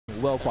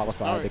well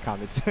qualified to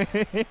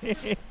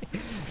commentate.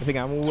 I think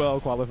I'm well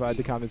qualified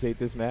to commentate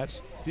this match.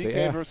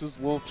 DK versus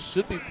Wolf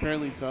should be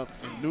fairly tough.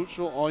 In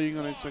neutral, all you're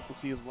going to expect to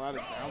see is a lot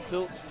of down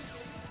tilts.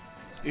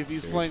 If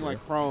he's playing like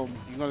Chrome,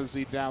 you're going to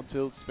see down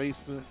tilts,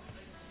 space to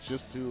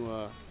just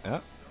to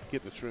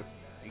get the trip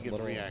and get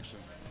the reaction.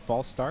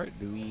 False start.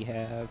 Do we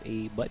have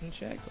a button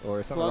check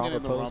or something wrong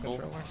with Poe's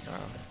controller? Oh.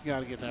 You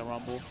got to get that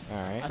rumble.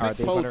 All right. I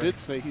think Poe did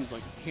say he's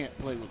like, can't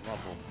play with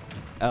rumble.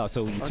 Oh,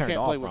 so you turned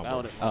off rumble.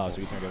 Without it. Oh,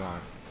 so you turned it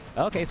on.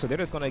 Okay, so they're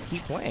just going to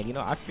keep playing. You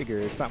know, I figure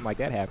if something like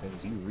that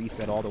happens, you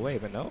reset all the way,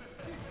 but nope.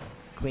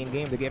 Clean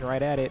game. They're getting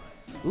right at it.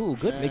 Ooh,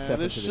 good mix-up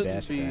into the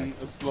dash attack. This shouldn't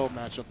be a slow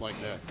matchup like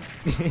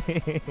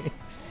that.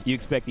 You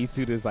expect these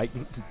two to like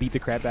beat the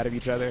crap out of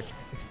each other?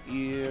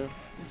 Yeah,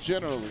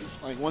 generally.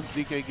 Like once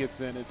DK gets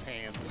in, it's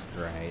hands.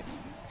 Right.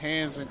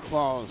 Hands and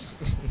claws.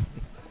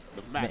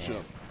 The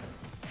matchup.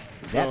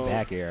 That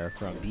back air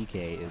from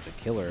DK is a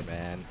killer,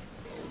 man.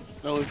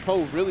 No, if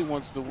Poe really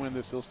wants to win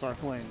this, he'll start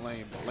playing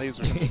lame.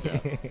 Laser to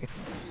death.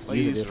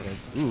 Laser.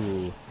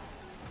 Ooh.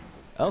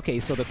 Okay,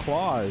 so the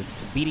claws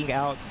beating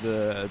out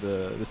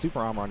the super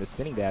armor on the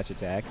spinning dash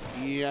attack.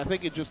 Yeah, I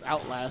think it just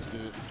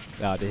outlasted it.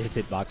 Oh, his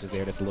hitbox was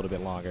there just a little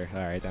bit longer.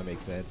 All right, that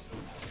makes sense.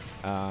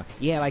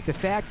 Yeah, like the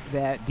fact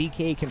that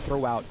DK can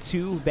throw out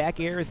 2 back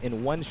airs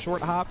in 1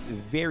 short hop,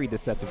 very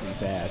deceptively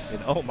fast.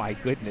 And oh my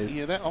goodness.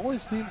 Yeah, that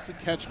always seems to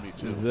catch me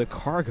too. The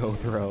cargo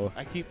throw.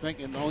 I keep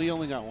thinking, no, he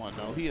only got 1.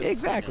 No, he is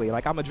exactly.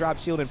 Like I'm gonna drop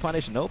shield and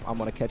punish. Nope, I'm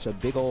gonna catch a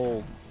big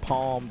old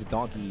palmed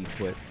donkey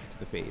foot to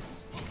the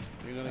face.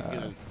 You're gonna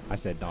get a I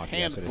said donkey.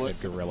 hand I should foot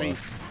have said gorilla. to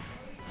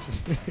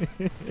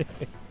the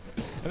face.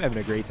 I'm having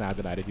a great time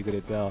tonight, if you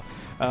couldn't tell.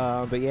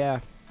 But yeah.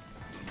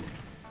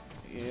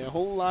 Yeah, a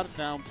whole lot of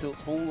down tilts,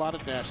 whole lot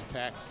of dash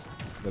attacks.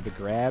 But the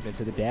grab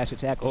into the dash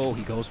attack. Oh,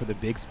 he goes for the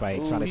big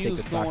spike, trying to take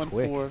the stock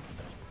quick.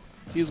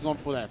 He was going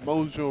for that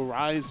Mojo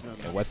Rising.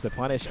 And what's the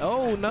punish?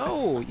 Oh,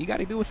 no. You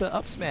got to do with the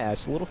up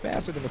smash. A little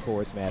faster than the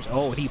forward smash.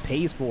 Oh, and he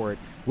pays for it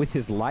with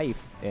his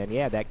life. And,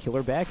 yeah, that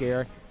killer back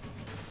air.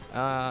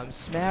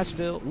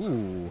 Smashville.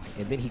 Ooh.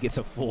 And then he gets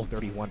a full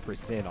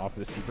 31% off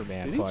the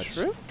Superman punch. Did he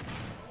trip?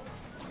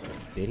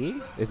 Did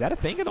he? Is that a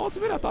thing in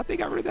Ultimate? I thought they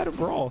got rid of that in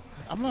Brawl.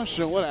 I'm not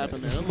sure what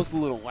happened there. It looked a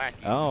little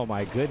wacky. Oh,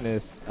 my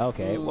goodness.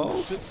 Okay, Ooh, well,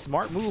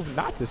 smart move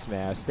not to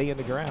smash. Stay in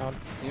the ground.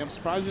 Yeah, I'm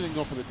surprised he didn't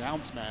go for the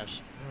down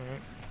smash.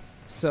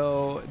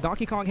 So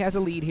Donkey Kong has a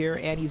lead here,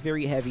 and he's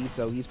very heavy,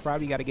 so he's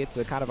probably got to get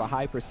to kind of a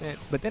high percent.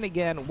 But then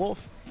again,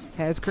 Wolf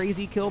has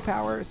crazy kill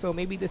power, so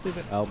maybe this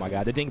isn't... Oh, my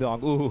God, the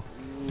ding-dong. Ooh,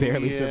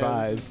 barely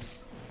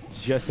survives.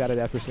 Just out of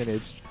that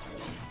percentage.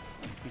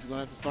 He's going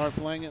to have to start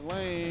playing it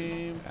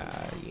lame.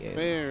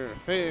 Yeah.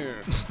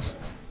 Fair.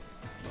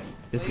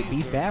 This could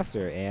be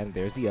faster, and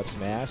there's the up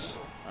smash,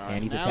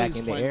 and he's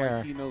attacking the air.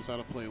 Like he knows how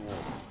to play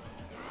Wolf.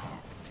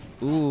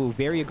 Ooh,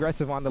 very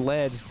aggressive on the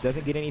ledge.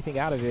 Doesn't get anything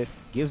out of it.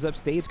 Gives up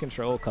stage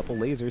control. Couple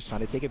lasers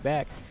trying to take it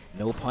back.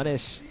 No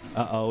punish.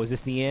 Uh-oh, is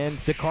this the end?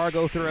 The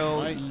cargo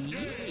throw.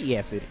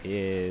 Yes, it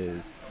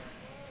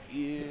is.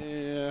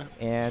 Yeah.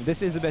 And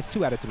this is the best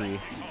 2 out of 3,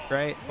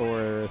 right?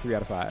 Or 3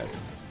 out of 5?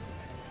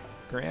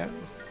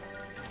 Grands?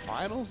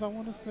 Finals, I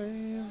want to say,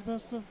 is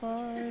best of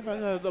 5. I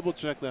gotta double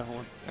check that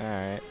one. All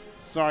right.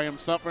 Sorry, I'm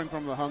suffering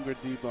from the hunger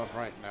debuff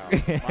right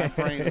now. My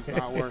brain is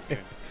not working.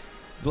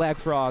 Black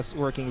Frost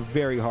working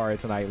very hard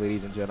tonight,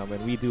 ladies and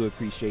gentlemen. We do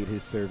appreciate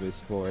his service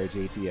for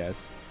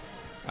JTS.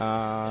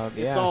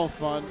 It's all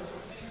fun.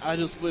 I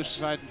just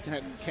wish I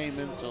hadn't came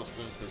in so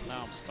soon because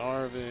now I'm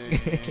starving.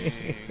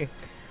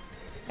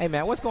 Hey,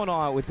 man, what's going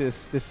on with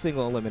this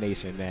single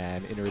elimination,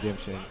 man, in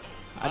Redemption?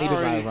 I need to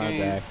buy a run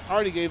back. I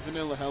already gave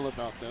Vanilla hell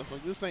about this.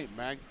 Like, this ain't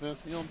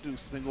MagFest. You don't do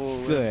single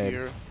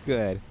here.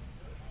 Good.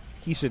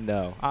 He should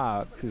know.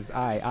 Because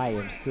I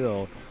am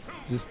still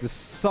just the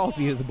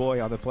saltiest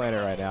boy on the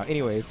planet right now.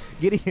 Anyways,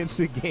 getting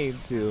into game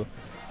 2.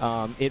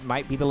 It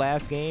might be the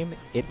last game.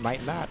 It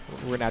might not.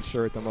 We're not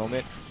sure at the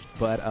moment.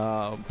 But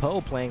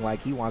Poe playing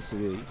like he wants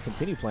to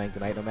continue playing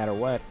tonight no matter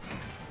what.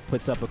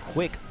 Puts up a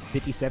quick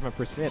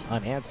 57%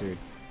 unanswered.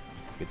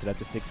 Gets it up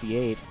to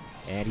 68.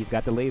 And he's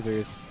got the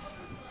lasers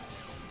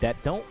that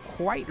don't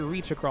quite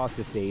reach across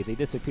the stage. They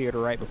disappeared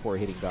right before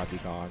hitting Donkey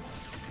Kong.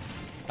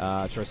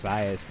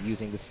 Trosias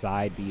using the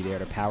side B there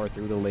to power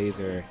through the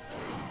laser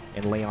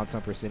and lay on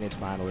some percentage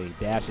finally.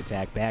 Dash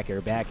attack, back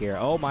air.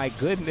 Oh my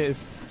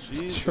goodness.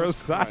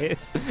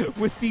 Trosias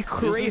with the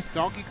crazy. Is this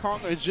Donkey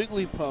Kong or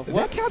Jigglypuff?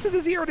 That counts as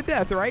a 0 to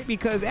death, right?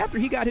 Because after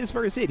he got his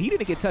first hit, he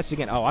didn't get touched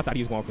again. Oh, I thought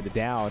he was going for the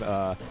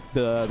down.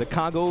 The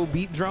Congo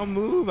beat drum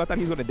move. I thought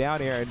he was going to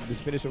down air and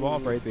just finish him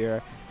off right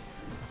there.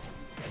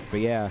 But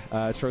yeah,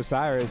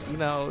 Trosias, you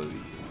know,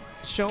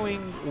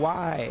 showing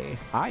why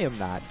I am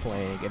not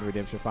playing in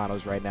Redemption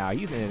Finals right now.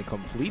 He's in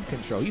complete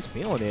control. He's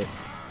feeling it.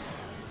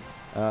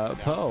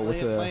 Poe with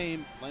the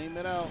lame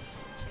it out.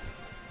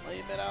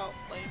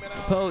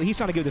 Poe, he's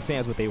trying to give the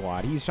fans what they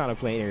want. He's trying to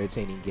play an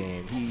entertaining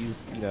game.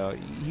 He's, you know,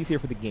 he's here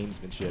for the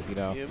gamesmanship, you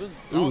know. Yeah, this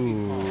is Donkey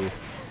Kong.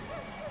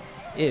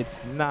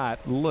 It's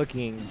not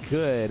looking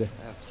good.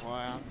 That's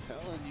why I'm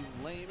telling you,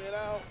 lame it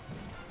out.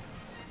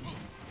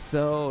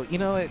 So, you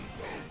know,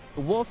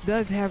 Wolf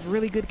does have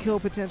really good kill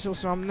potential,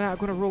 so I'm not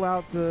going to rule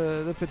out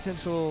the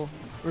potential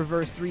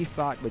reverse 3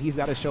 stock, but he's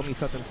got to show me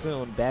something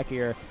soon. Back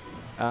air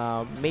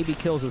maybe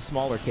kills a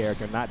smaller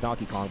character, not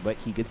Donkey Kong, but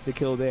he gets the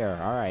kill there.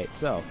 All right,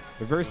 so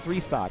reverse 3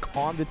 stock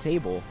on the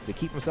table to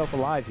keep himself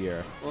alive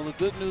here. Well, the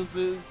good news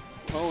is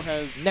Poe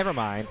has never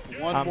mind.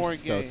 One more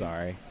game. I'm so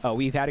sorry. Oh,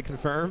 we've had it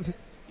confirmed?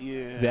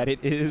 Yeah. That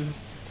it is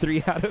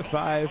 3 out of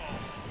 5.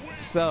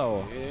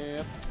 So,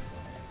 yeah.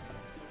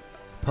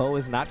 Poe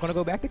is not going to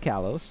go back to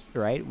Kalos,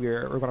 right?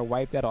 We're going to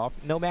wipe that off.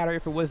 No matter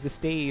if it was the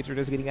stage or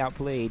just getting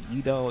outplayed,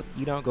 you don't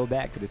go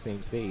back to the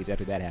same stage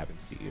after that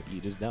happens to you.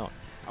 You just don't.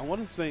 I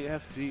want to say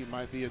FD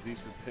might be a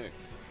decent pick,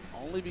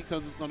 only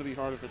because it's going to be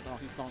harder for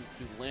Donkey Kong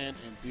to land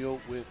and deal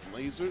with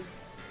lasers.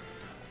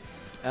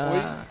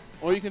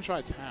 Or you can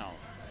try Town.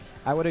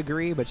 I would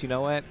agree, but you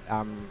know what?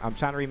 I'm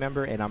trying to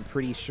remember, and I'm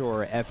pretty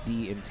sure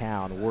FD and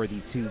Town were the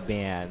 2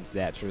 bands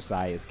that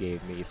Trosias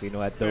gave me. So you know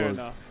what? Those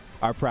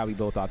are probably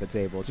both off the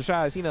table.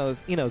 Trosias, he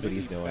knows what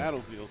he's doing.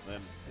 Battlefield,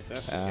 then, if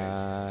that's the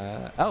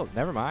case. Oh,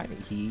 never mind.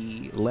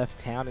 He left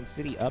Town and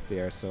City up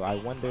there, so I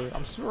wonder.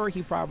 I'm sure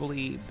he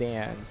probably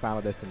banned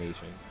Final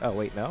Destination. Oh,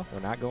 wait, no? We're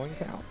not going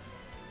Town?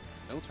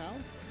 No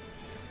Town?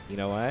 You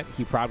know what?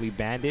 He probably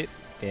banned it,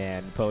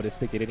 and Poe just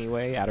picked it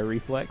anyway out of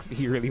reflex.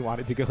 He really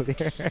wanted to go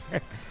there.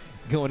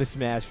 Going to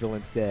Smashville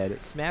instead.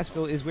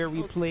 Smashville is where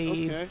we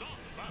played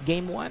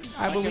Game 1,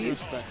 I believe. I can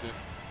respect it.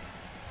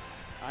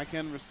 I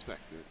can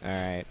respect it. All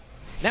right.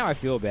 Now I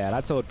feel bad.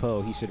 I told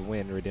Poe he should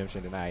win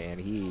Redemption tonight, and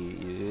he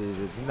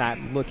is not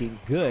looking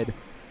good.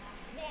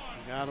 You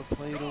gotta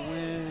play to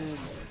win.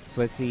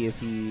 So let's see if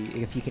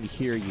he can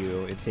hear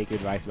you and take your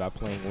advice about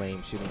playing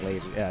lame, shooting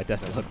lasers. It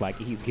doesn't look like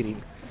he's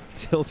getting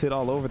tilted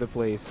all over the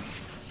place.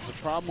 The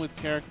problem with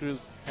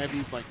characters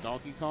heavies like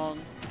Donkey Kong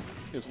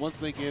is once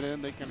they get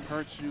in, they can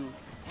hurt you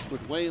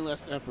with way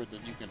less effort than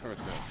you can hurt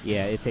them.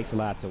 Yeah, it takes a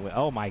lot to win.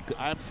 Oh, my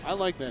God. I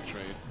like that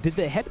trade. Did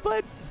the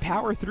headbutt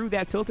power through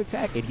that tilt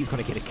attack? And he's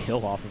going to get a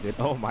kill off of it.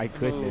 Oh, my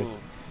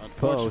goodness.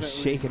 Poe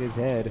shaking his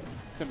head.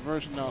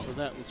 Conversion off of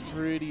that was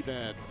pretty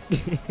bad.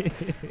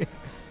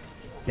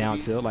 Down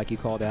tilt, like you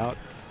called out.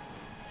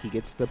 He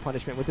gets the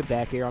punishment with the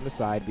back air on the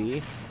side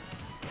B.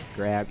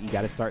 Grab. You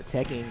got to start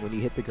teching when you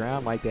hit the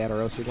ground like that,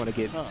 or else you're going to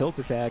get tilt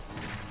attacked.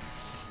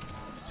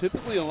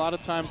 Typically, a lot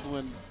of times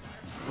when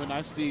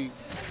I see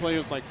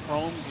players like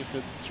Chrome get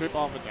the trip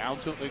off a down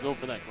tilt, they go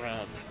for that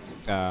grab.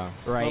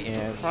 Right. So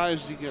I'm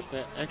surprised you get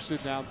that extra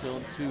down tilt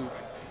into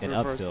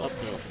reverse up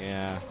tilt.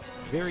 Yeah.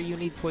 Very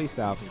unique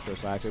playstyle from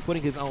Trosias. They're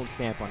putting his own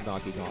stamp on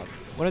Donkey Kong.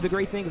 One of the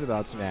great things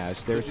about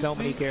Smash, there are so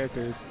many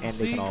characters, and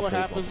they can all play. See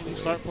what happens when you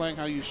start playing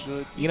how you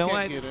should. You know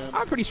what?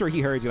 I'm pretty sure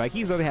he heard you. Like,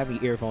 he's doesn't have any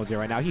earphones in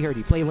right now. He heard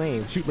you. Play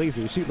lame. Shoot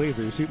lasers. Shoot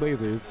lasers. Shoot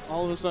lasers.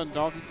 All of a sudden,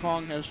 Donkey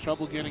Kong has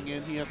trouble getting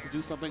in. He has to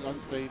do something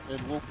unsafe,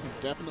 and Wolf can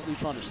definitely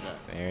punish that.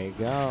 There you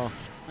go.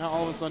 Now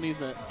all of a sudden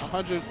he's at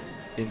 100.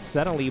 And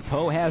suddenly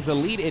Poe has the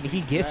lead, and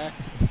he gets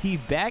the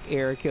back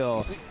air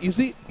kill. You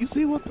see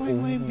what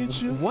playing lame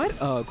gets you? What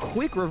a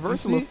quick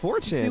reversal of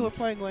fortune. You see what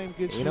playing lame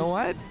gets you? You know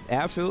what?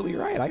 Absolutely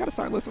right. I got to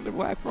start listening to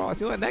Black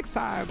Frost. You know what? Next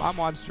time I'm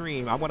on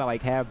stream, I'm going to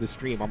like have the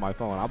stream on my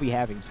phone. I'll be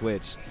having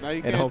Twitch. Now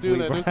you can't do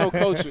that. There's no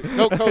coaching.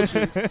 No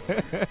coaching.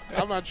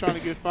 I'm not trying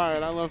to get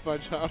fired. I love my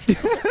job.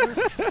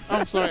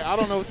 I'm sorry. I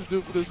don't know what to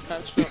do for this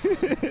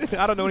matchup.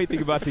 I don't know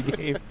anything about the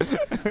game.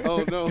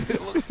 Oh, no. It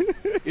looks.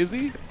 Is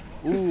he?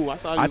 Ooh, I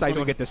thought he was going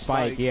to get the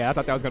spike. Yeah, I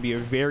thought that was going to be a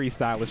very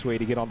stylish way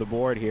to get on the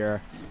board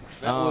here.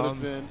 That would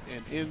have been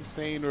an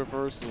insane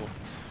reversal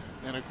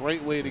and a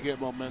great way to get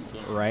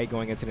momentum. Right,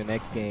 going into the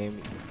next game.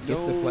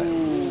 Gets the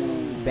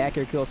flat. Back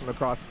air kills him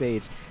across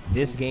stage.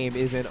 This game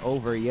isn't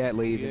over yet,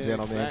 ladies and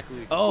gentlemen.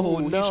 Exactly. Oh,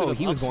 no,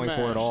 he was going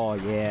for it all.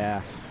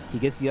 Yeah, he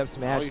gets the up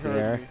smash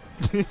there.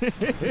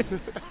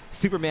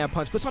 Superman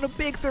punch puts on a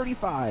big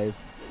 35.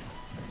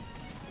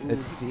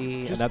 Let's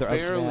see, another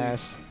up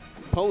smash.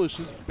 Poe is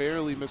just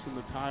barely missing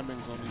the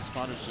timings on these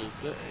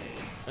punishes.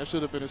 That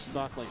should have been a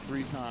stock like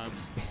 3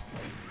 times.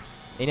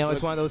 You know,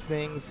 it's one of those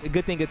things. A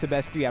good thing it's the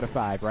best 3 out of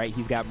 5, right?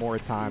 He's got more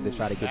time to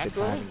try to get the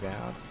timing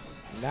down.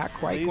 Not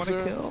quite going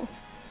to kill.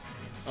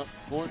 Up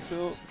 4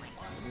 tilt.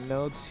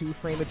 No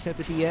 2-frame attempt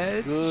at the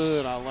edge.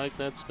 Good. I like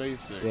that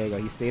spacing. There you go.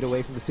 He stayed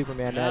away from the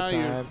Superman that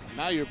time.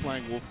 Now you're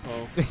playing Wolf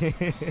Poe.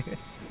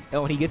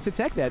 Oh, and he gets to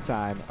tech that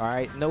time. All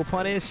right, no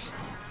punish.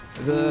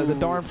 The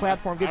darn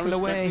platform gets in the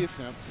way.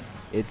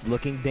 It's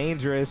looking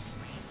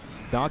dangerous.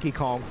 Donkey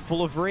Kong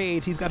full of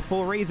rage. He's got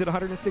full rage at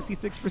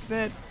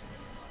 166%.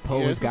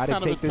 Poe's got to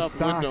take this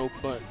stock. Window,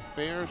 but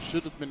Fair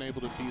should have been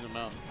able to beat him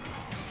out.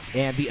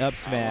 And the up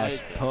smash.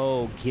 Like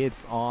Poe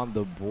gets on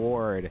the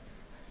board.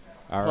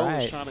 All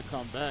right. Poe's trying to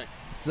come back.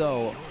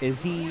 So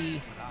is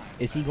he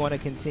going to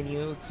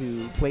continue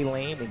to play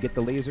lame and get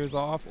the lasers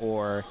off,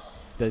 or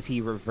does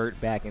he revert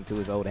back into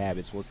his old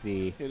habits? We'll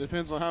see. It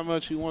depends on how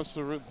much he wants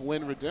to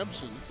win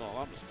Redemption. That's all I'm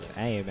going to say.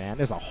 Hey, man,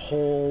 there's a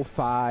whole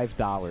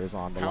 $5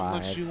 on the line. How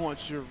much you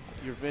want your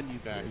venue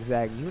back?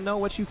 Exactly. You know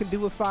what you can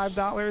do with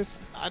 $5?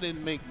 I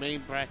didn't make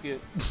main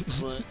bracket,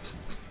 but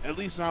at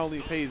least I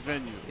only paid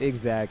venue.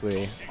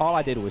 Exactly. All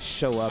I did was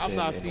show up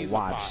and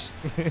watch.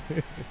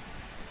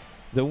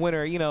 The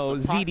winner, you know,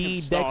 The pot can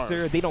ZD, starve.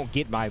 Dexter, they don't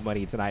get my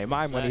money tonight.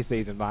 My money Exactly.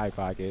 stays in my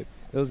pocket.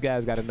 Those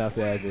guys got enough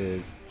as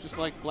is. Just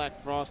like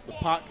Black Frost, the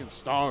pot can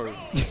starve.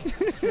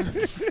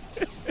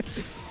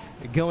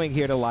 Going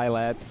here to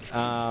Lilats.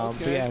 So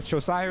Okay. yeah,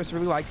 Trosias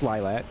really likes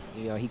Lilat.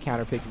 You know, he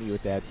counterpicked me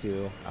with that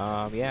too.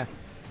 Yeah,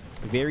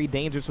 very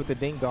dangerous with the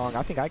ding dong.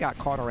 I think I got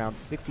caught around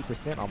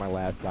 60% on my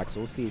last stock, so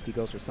we'll see if he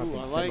goes for something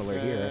Ooh, I like similar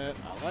that. here.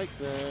 I like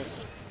that.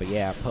 But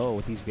yeah, Poe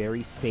with these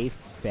very safe,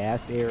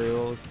 fast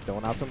aerials,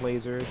 throwing out some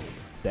lasers,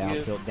 down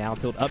tilt, down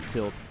tilt, up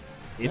tilt,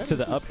 into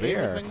the up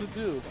air. Thing to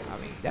do. I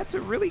mean, that's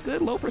a really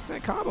good low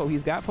percent combo.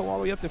 He's got Poe all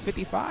the way up to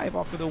 55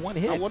 off of the one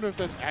hit. I wonder if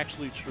that's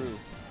actually true.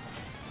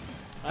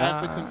 I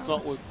have to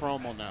consult with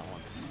Chrome on that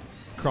one.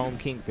 Chrome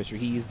Kingfisher.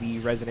 He's the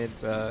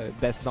resident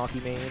best donkey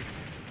main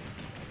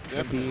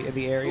in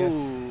the area.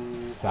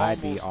 Ooh,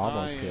 Side B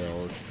almost dying.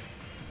 kills.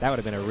 That would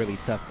have been a really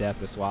tough death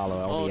to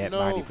swallow, only at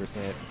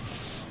 90%.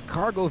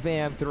 Cargo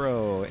van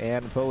throw,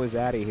 and Poe is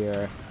out of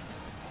here.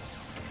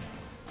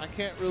 I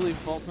can't really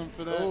fault him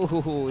for that.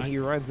 Oh, he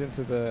runs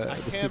into the I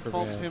the can't Superman.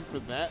 fault him for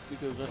that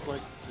because that's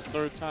like the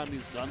third time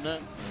he's done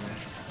that.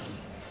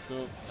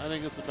 So I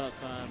think it's about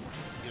time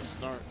you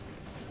start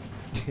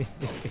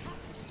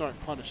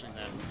punishing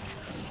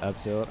that. Up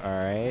tilt, all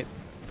right.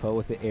 Poe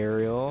with the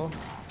aerial.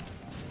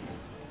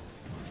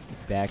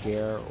 Back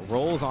air,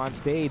 rolls on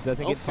stage,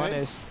 doesn't get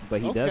punished, but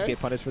he does get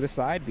punished for the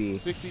side B.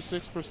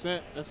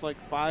 66%, that's like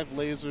 5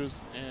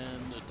 lasers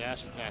and a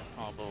dash attack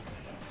combo.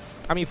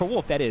 I mean, for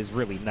Wolf, that is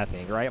really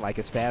nothing, right? Like,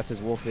 as fast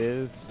as Wolf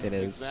is, and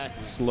as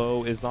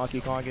slow as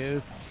Donkey Kong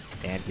is.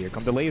 And here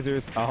come the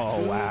lasers.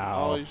 Oh,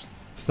 wow.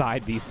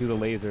 Side beast through the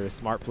laser.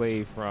 Smart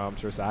play from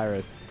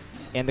Trosias.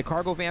 And the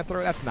cargo van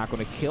throw, that's not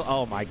going to kill.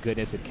 Oh, my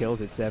goodness, it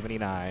kills at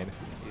 79.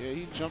 Yeah,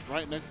 he jumped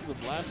right next to the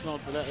blast zone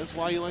for that. That's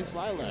why he likes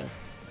Lilac.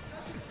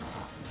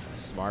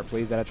 Smart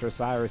plays out of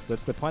Trosias.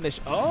 That's the punish.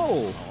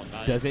 Oh,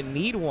 nice. Doesn't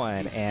need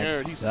one. He's and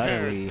scared. He's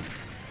suddenly,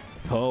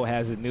 Poe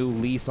has a new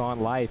lease on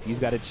life. He's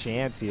got a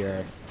chance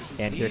here.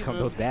 And here come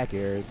those back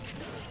airs.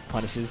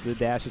 Punishes the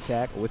dash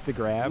attack with the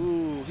grab.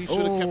 Ooh, he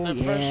should have kept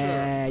that pressure.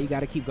 Yeah, you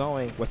got to keep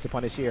going. What's the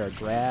punish here?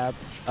 Grab,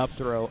 up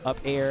throw, up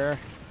air,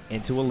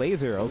 into a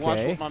laser. Okay.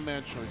 Watch what my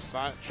man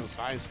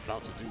Trosias is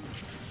about to do.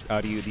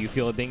 Do you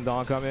feel a ding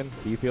dong coming?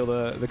 Do you feel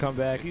the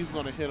comeback? He's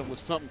going to hit him with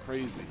something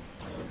crazy.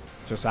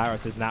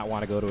 Trosias does not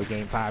want to go to a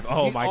game 5.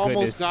 Oh, my goodness. He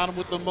almost got him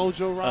with the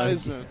Mojo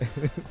Rising.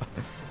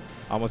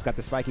 Almost got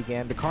the spike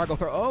again. The cargo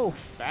throw. Oh.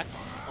 Back.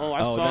 Oh,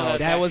 I saw that.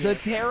 That was a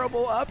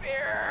terrible up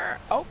air.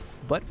 Oh,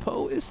 but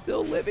Poe is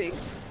still living.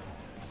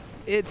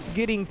 It's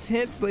getting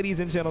tense, ladies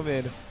and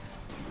gentlemen.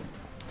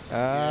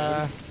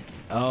 Is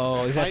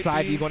that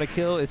side B going to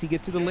kill as he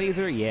gets to the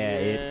laser? Yeah,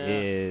 it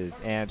is.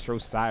 And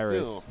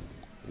Trosias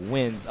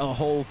wins a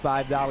whole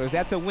 $5.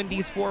 That's a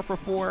Wendy's 4 for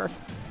 4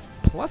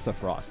 plus a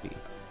Frosty.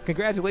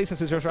 Congratulations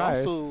to Trosias.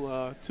 It's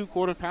also 2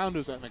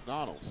 quarter-pounders at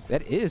McDonald's.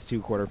 That is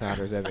 2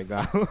 quarter-pounders at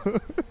McDonald's.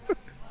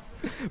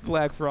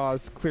 Black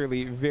Frost,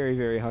 clearly very,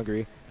 very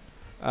hungry.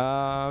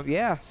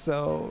 Yeah,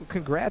 so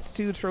congrats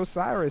to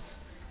Trosias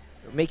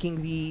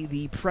making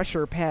the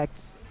pressure-packed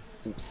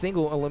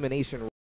single elimination